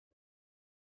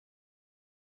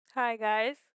Hi,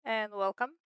 guys, and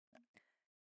welcome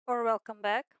or welcome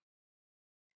back.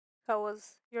 How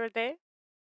was your day?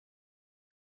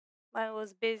 Mine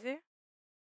was busy,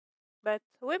 but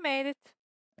we made it.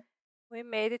 We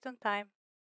made it on time.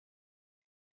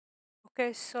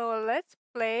 Okay, so let's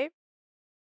play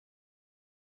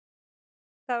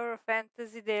Tower of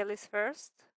Fantasy dailies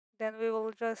first. Then we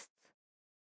will just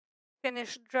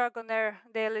finish Dragonair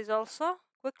dailies also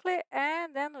quickly,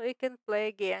 and then we can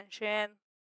play Genshin.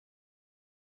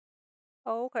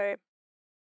 Okay,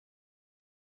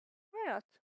 why not?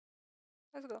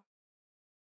 Let's go.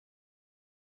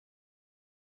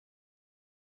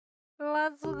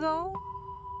 Let's go.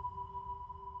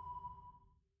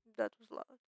 That was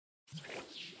loud.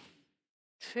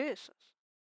 Jesus.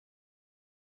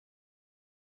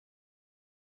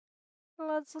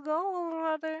 Let's go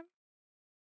already.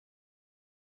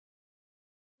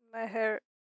 My hair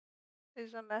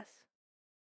is a mess.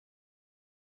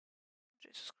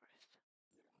 Jesus Christ.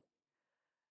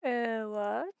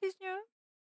 What is new?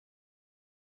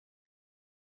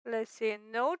 Let's see.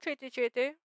 No chitty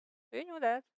chitty. We knew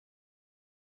that.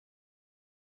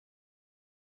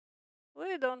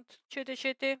 We don't chitty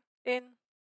chitty in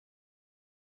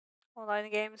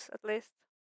online games, at least.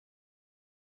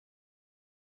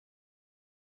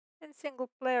 In single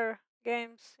player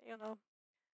games,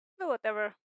 do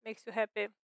whatever makes you happy.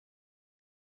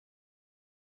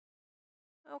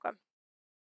 Okay.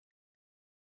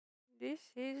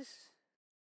 This is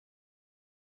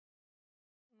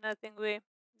nothing we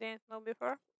didn't know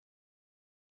before.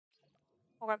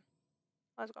 Okay,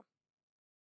 let's go.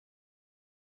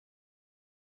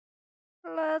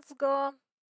 Let's go.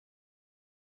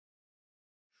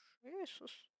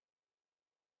 Jesus.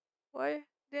 Why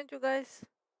didn't you guys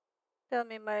tell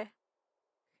me my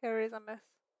hair is a mess?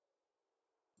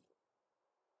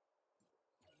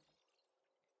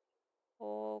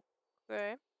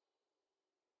 Okay.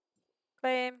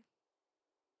 Claim.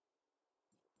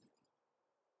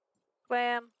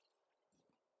 Claim.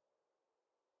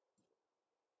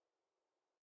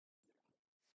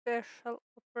 Special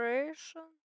operation.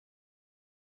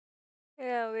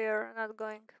 Yeah, we are not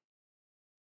going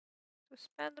to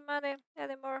spend money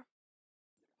anymore.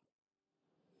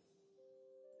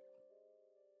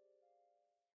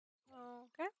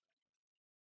 Okay.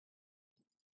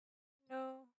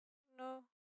 No, no,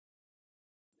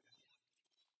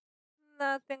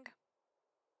 nothing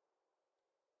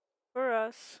for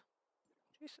us.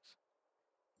 Jesus.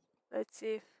 Let's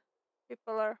see if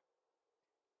people are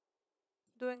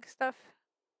doing stuff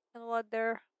and what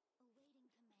they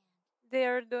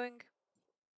are doing.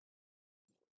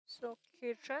 So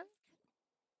kitchen,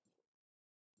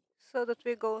 so that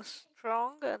we go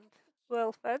strong and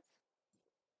well fed.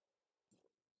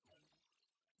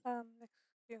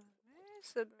 Excuse me,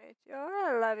 submit. Yeah,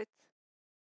 I love it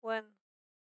when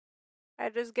I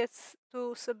just get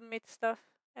to submit stuff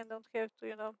and don't have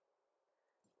to,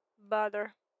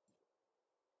 bother.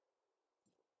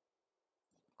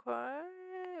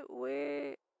 Okay,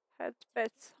 we had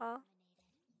pets, huh?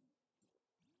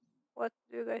 What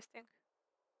do you guys think?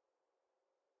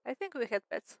 I think we had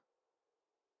pets.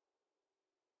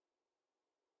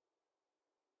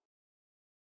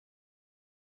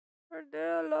 Are they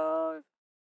alive?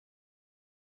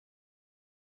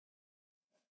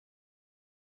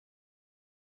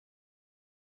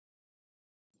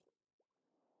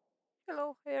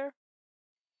 Hello, here.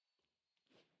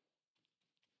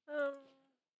 Um,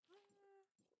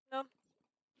 no,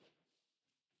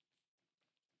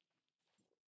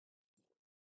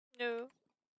 no.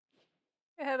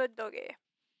 We have a doggy.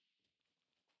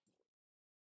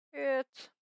 It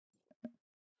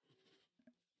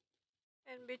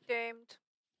and be tamed.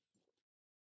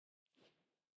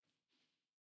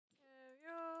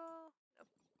 Yeah. Nope.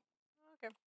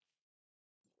 Okay.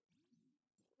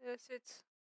 That's it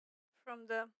from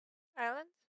the island.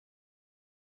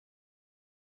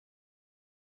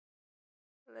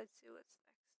 Let's see what's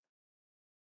next.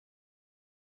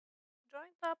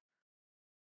 Joint up,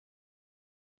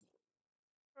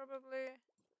 probably.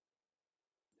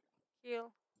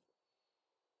 Heal.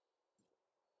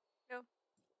 No,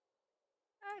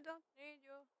 I don't need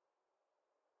you.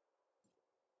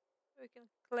 We can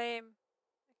claim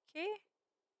a key.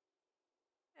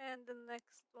 And the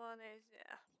next one is,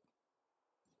 yeah,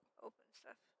 open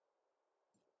stuff.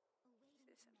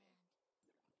 Sesame.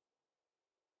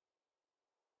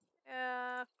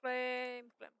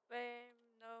 Claim, claim, claim.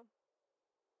 No.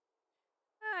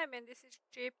 I mean, this is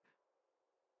cheap.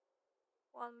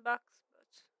 $1, but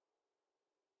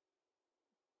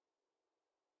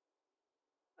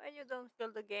when you don't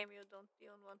feel the game, you don't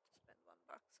even want to spend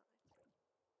 $1 on it.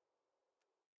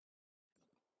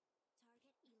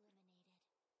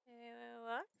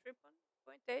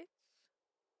 3.8.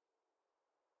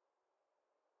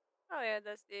 Oh yeah,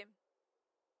 that's the.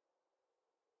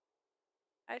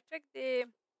 I checked the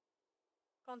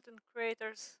content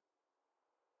creators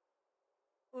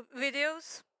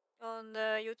videos on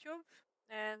YouTube,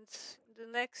 and the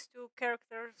next two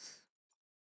characters,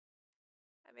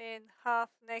 I mean, half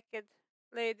naked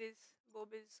ladies,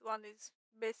 boobies. One is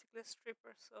basically a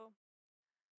stripper, so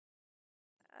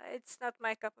it's not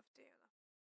my cup of tea.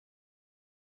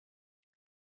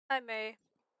 I may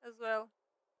as well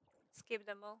skip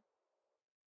them all.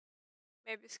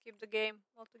 Maybe skip the game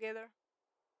altogether.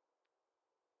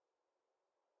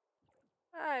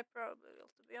 I probably will,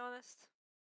 to be honest.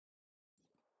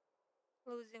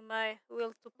 Losing my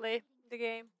will to play the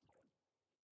game.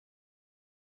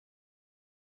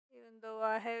 Even though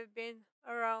I have been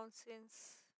around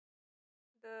since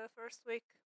the first week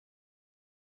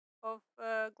of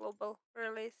global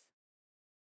release.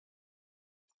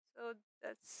 So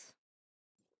that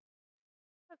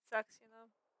sucks.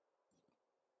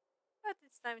 But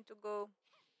it's time to go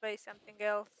play something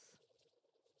else.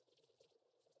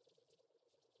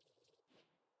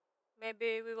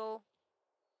 Maybe we will.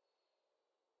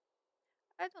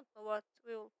 I don't know what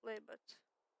we will play, but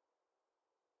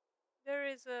there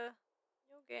is a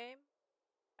new game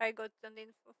I got an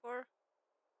info for,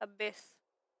 Abyss.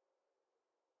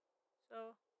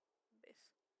 So, Abyss.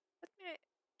 Let me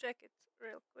check it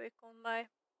real quick on my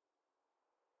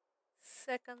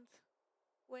second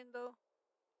window.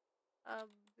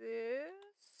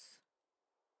 Abyss.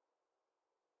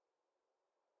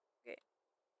 Okay.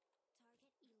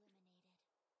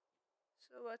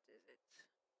 So what is it?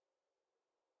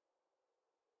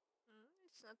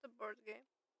 It's not a board game.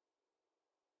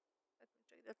 Let me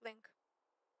check that link.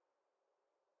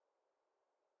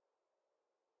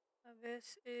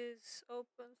 Abyss is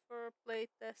open for play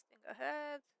testing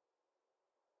ahead.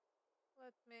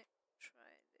 Let me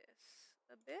try this.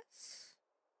 Abyss.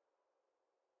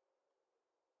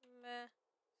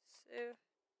 Massive.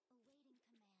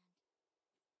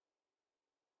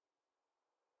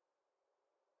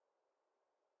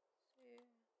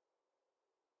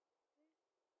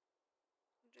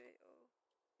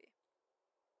 J-O-B.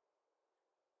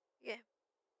 Yeah.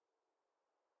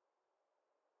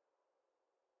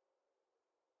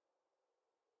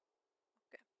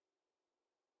 Okay.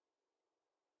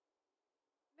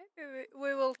 Maybe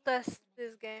we will test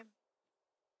this game.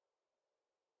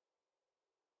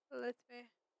 Let me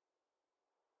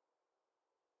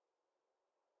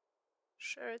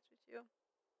share it with you.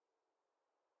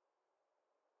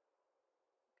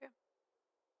 Okay.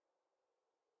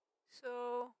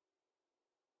 So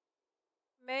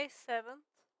May 7th.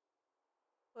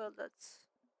 Well, that's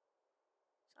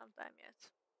sometime yet.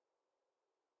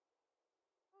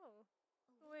 Oh,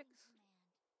 2 weeks.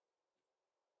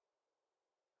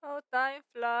 How time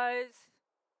flies.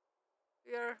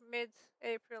 We are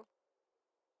mid-April.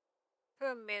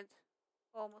 Mid.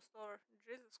 Almost over.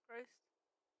 Jesus Christ.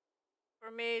 For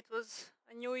me, it was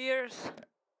a New Year's.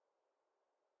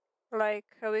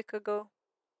 Like a week ago.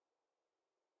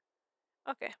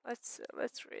 Okay, let's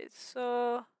read.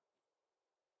 So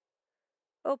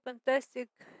open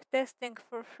testing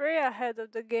for free ahead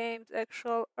of the game's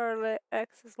actual early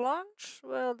access launch.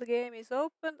 Well, the game is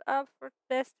opened up for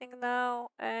testing now,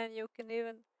 and you can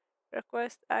even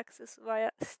request access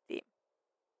via Steam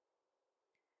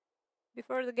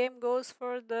before the game goes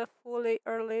for the fully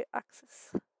early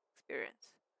access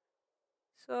experience.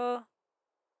 So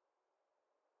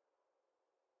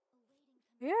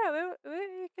yeah,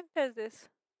 we can test this.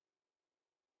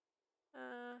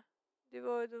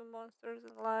 Devoid of monsters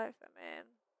in life. I mean,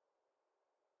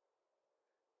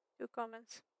 2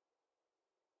 comments.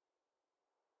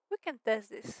 We can test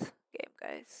this game,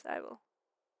 guys. I will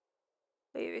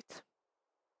leave it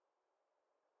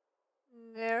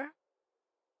there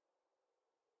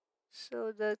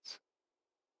so that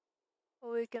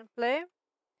we can play.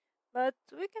 But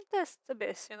we can test the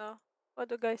base. What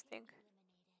do you guys think?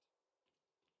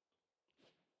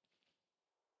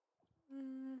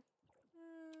 Mm,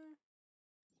 mm,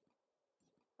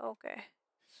 okay,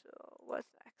 so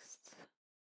what's next?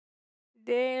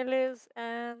 Dailies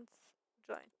and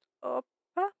joint.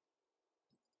 Oppa.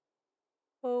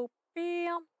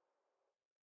 Opium.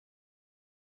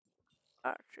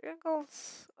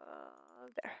 Triangles.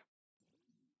 There.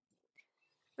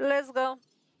 Let's go.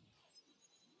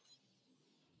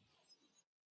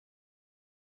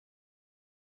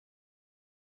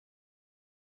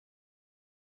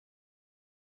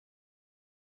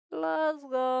 Let's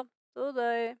go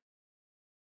today.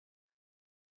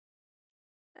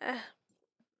 Eh,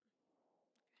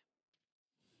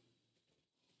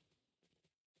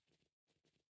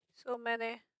 So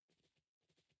many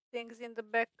things in the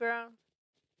background.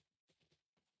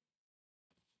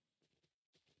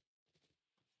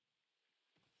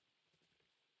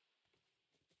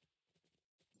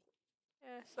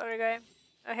 Yeah, sorry, guy.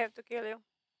 I have to kill you.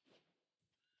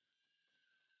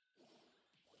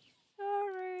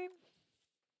 Sorry.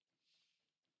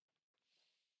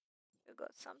 You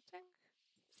got something?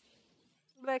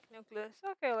 Black nucleus.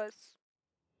 Okay, let's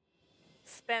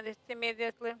spend it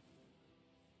immediately.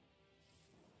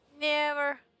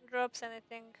 Never drops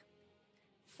anything.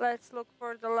 Let's look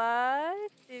for the light.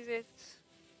 Is it?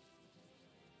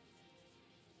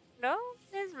 No,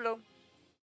 it's blue.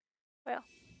 Well,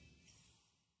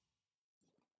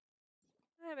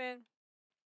 I mean,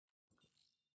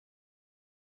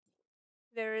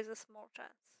 there is a small chance.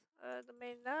 The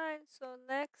main 9. So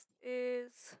next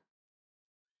is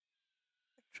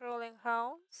patrolling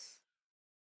hounds.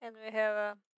 And we have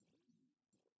a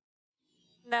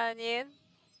 9 in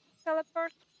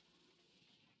teleport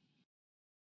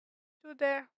to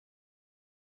there.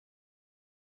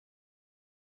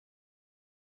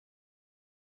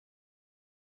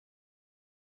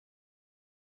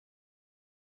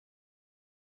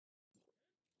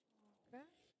 Okay.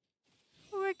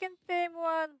 We can tame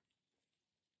one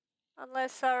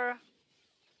unless our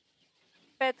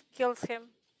pet kills him,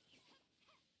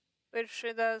 which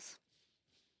she does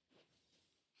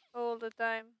all the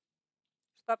time.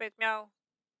 Stop it, meow.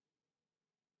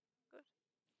 Good.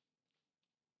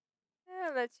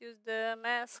 Yeah, let's use the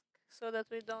mask so that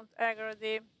we don't aggro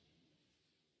the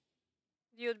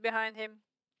dude behind him.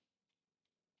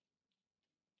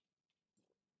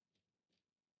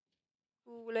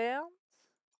 Coolant.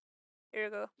 Here you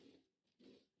go.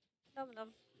 Num num.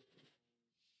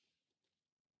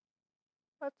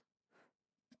 What?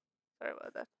 Sorry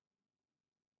about that.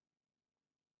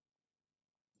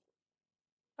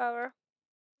 Power.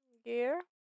 Gear.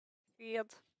 Feed.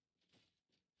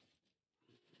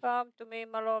 Come to me,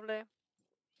 my lovely.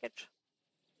 Catch.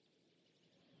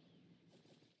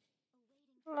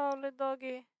 Lovely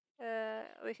doggy.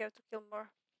 We have to kill more.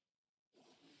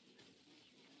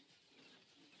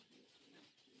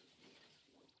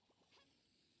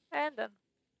 And then.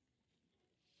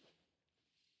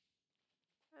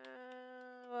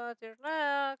 What is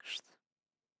next?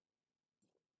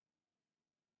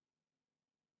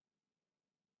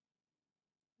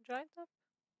 Joint up?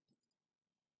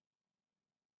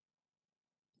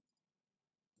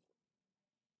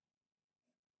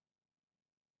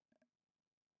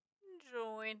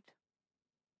 Joint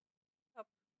up.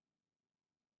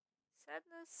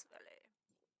 Sadness Valley.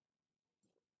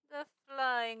 The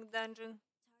flying dungeon.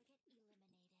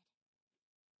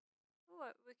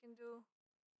 What we can do?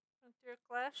 Frontier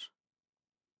Clash.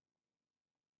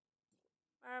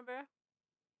 Marber.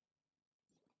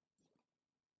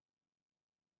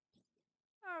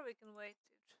 Or we can wait.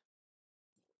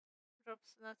 It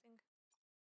drops nothing.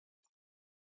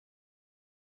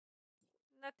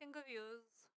 Nothing of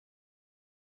use.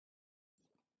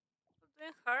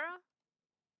 Doing Hara?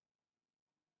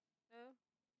 No.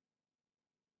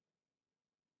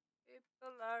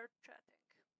 People are chatting.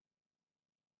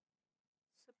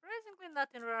 Surprisingly not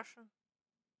in Russian.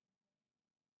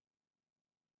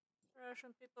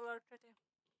 Russian people are chatting.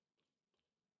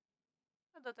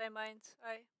 Not that I mind.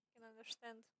 I can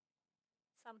understand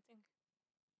something.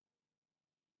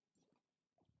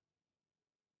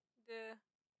 The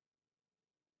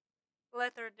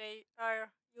letter they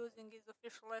are using is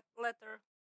official letter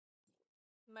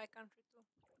in my country too.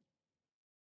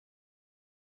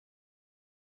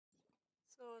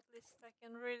 So at least I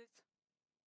can read it.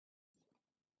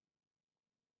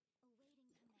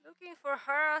 Looking for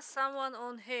her, someone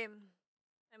on him.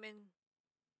 I mean,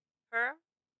 her.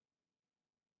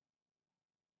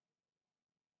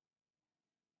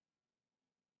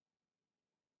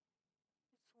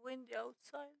 It's windy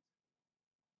outside.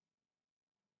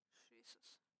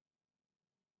 Jesus.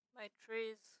 My tree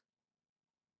is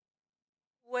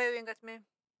waving at me.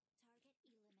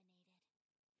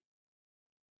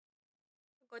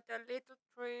 Got a little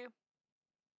tree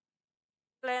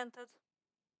planted.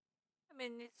 I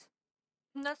mean, it's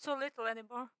not so little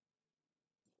anymore.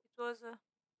 It was a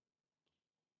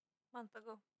month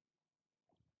ago.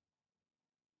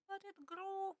 But it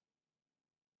grew.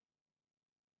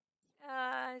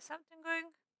 Is something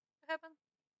going to happen?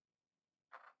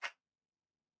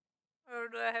 Or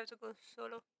do I have to go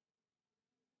solo?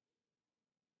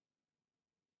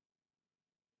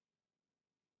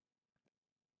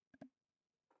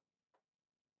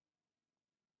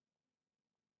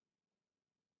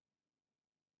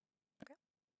 Okay.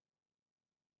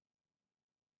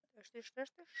 There's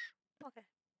this. Okay.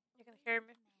 You can hear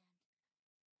me.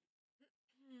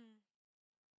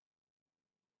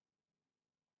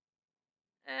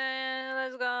 And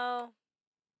let's go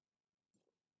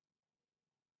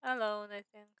alone, I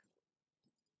think.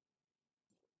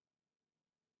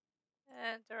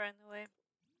 Enter anyway.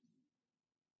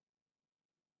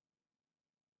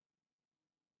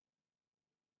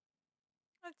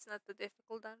 It's not a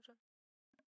difficult dungeon.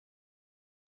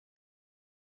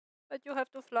 But you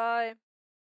have to fly.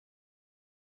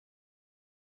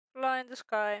 Fly in the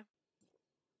sky.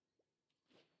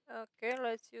 Okay,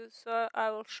 let's use. So I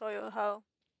will show you how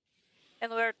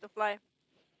and where to fly.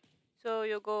 So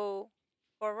you go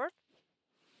forward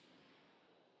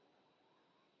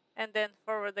and then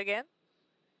forward again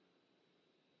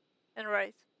and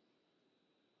right.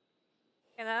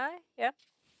 Can I? Yeah.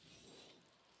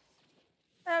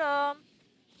 Hello.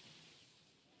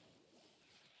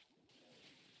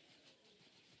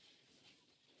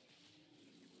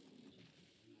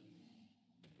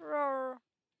 Roar.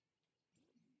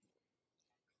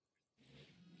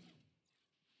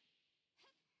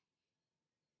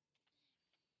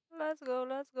 Let's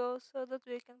go so that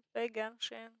we can play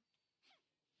Genshin.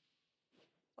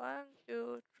 1,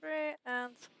 2, 3,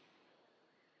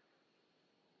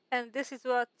 and this is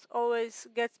what always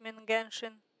gets me in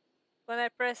Genshin. When I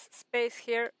press space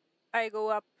here, I go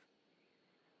up.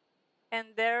 And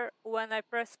there, when I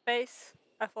press space,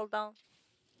 I fall down.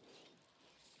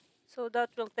 So that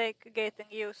will take getting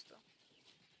used to.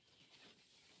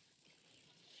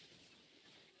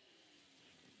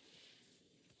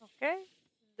 Okay,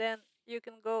 then you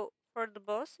can go for the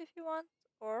boss if you want,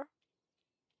 or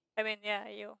I mean, yeah,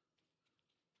 you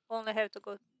only have to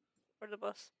go for the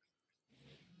boss.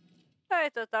 I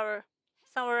thought I were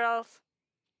somewhere else.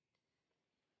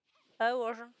 I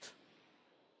wasn't.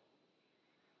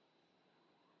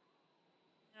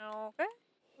 Okay.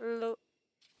 Le,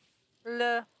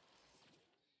 le,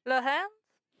 le hand.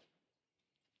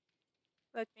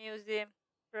 Let me use the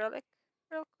relic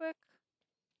real quick.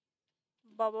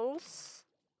 Bubbles.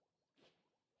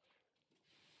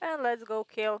 And let's go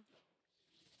kill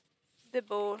the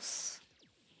boss.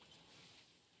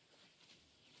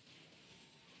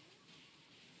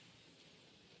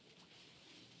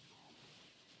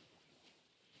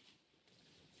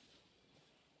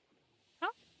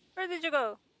 Huh? Where did you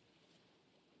go?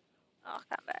 Oh,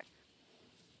 come back.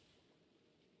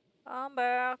 Come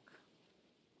back.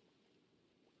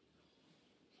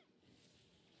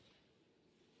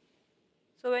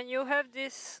 So when you have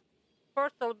this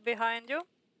portal behind you,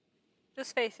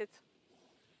 just face it.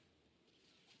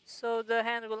 So the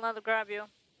hand will not grab you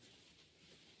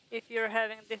if you're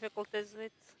having difficulties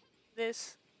with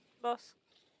this boss.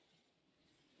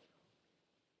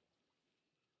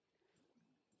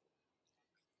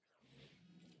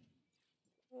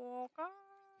 Okay.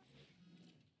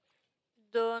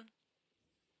 Done.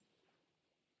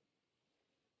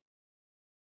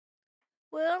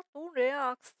 Well, to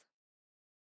next.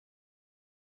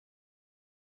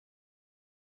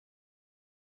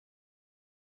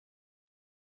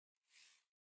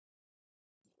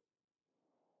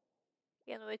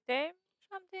 Can we tame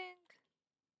something?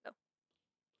 No.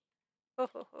 Ho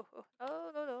ho ho ho.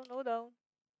 No, no, no, no down.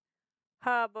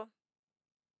 Hub.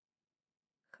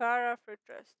 Hara free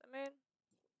trust. I mean,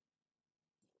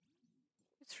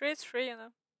 it's free, you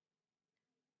know.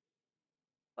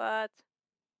 But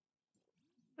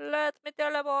let me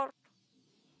teleport.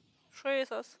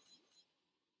 Jesus.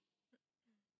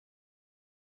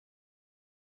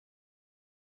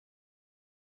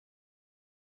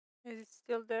 Is it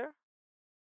still there?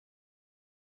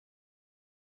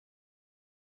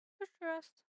 Free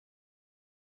trust.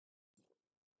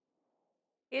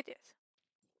 It is.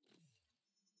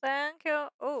 Thank you.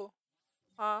 Oh.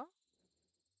 Huh?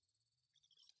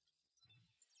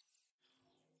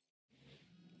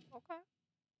 Okay.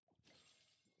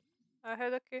 I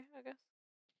had a key, I guess.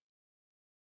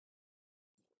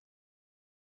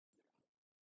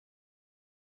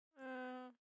 Uh,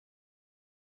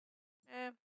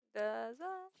 eh,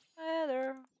 doesn't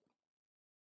matter.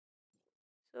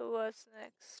 So what's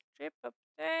next? Strip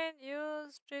obtain.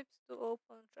 Use strips to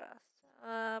open chests.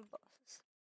 Bosses.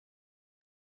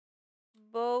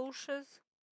 Bushes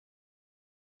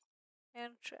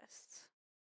and chests.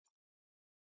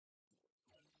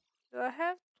 Do I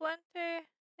have 20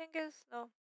 things? No.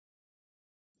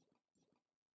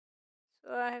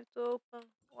 So I have to open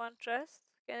one chest.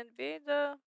 Can it be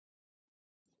the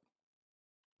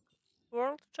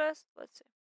world chest? Let's see.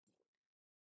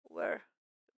 Where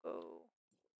to go?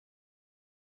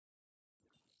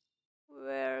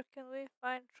 Where can we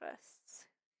find chests?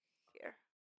 Here.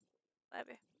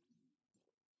 Maybe.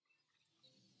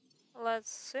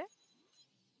 Let's see.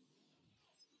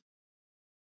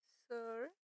 Sorry.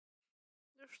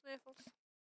 The sniffles.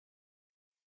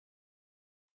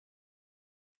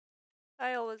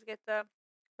 I always get a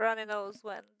runny nose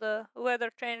when the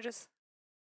weather changes.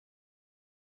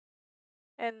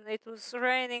 And it was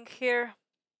raining here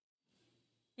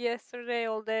yesterday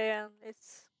all day, and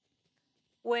it's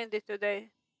windy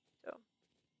today. So,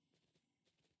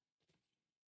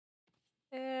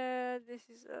 this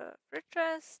is a fruit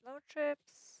dress, no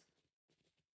chips,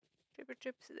 chipper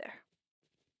chips there.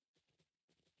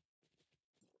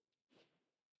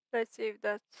 Let's see if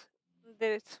that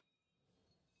did it.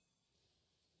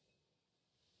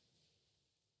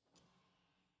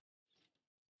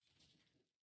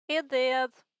 It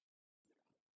did.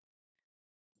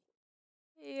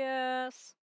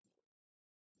 Yes.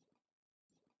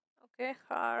 Okay,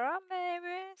 Hara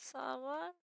maybe?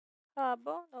 Someone?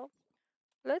 Habo? No.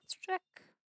 Let's check.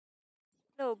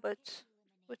 No, but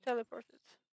we teleported.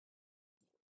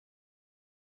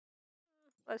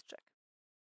 Let's check.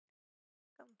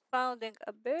 Confounding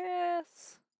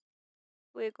Abyss.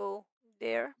 We go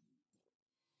there.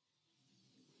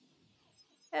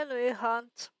 And we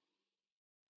hunt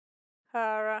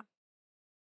Hara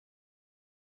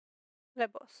the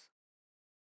boss.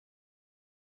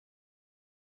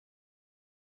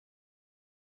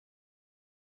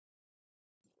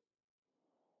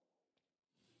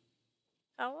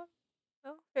 Someone?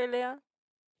 No? Hylian?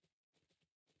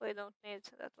 We don't need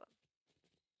that one.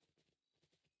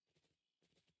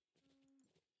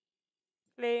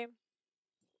 Flame.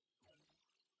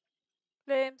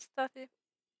 Flame stuffy.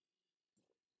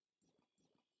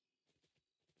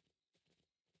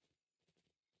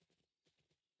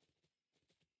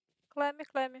 Climby,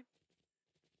 climby.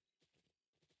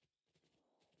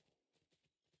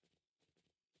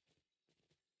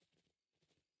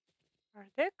 Are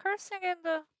they cursing in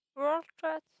the world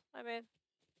chat? I mean,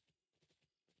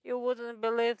 you wouldn't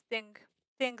believe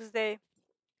things they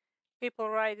people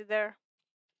write there.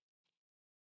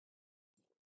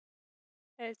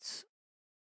 It's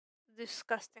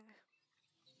disgusting.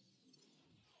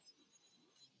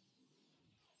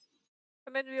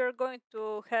 I mean, we are going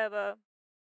to have a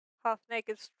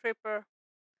half-naked stripper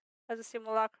as a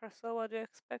simulacra, so what do you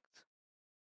expect?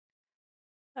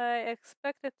 I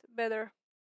expected better,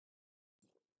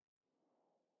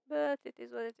 but it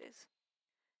is what it is.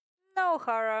 No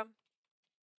harm.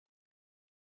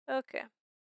 Okay.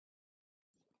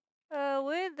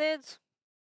 We did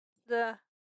the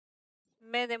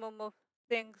minimum of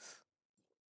things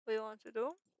we want to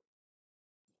do.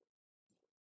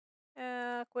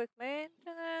 Quick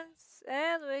maintenance,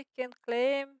 and we can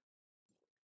claim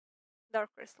dark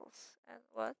crystals. And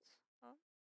what? Huh?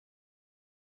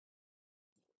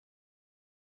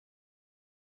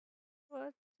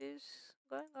 What is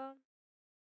going on?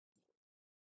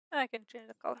 I can change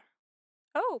the color.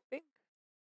 Oh, pink.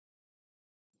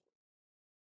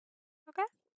 Okay,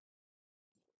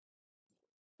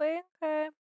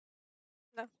 pink.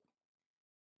 No,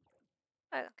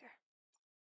 I don't care.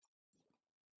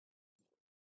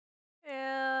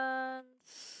 And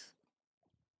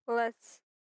let's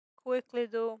quickly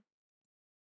do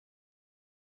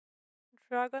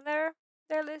Dragonair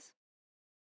dailies.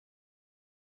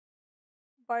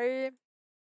 Bye.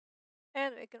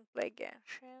 And we can play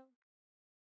Genshin.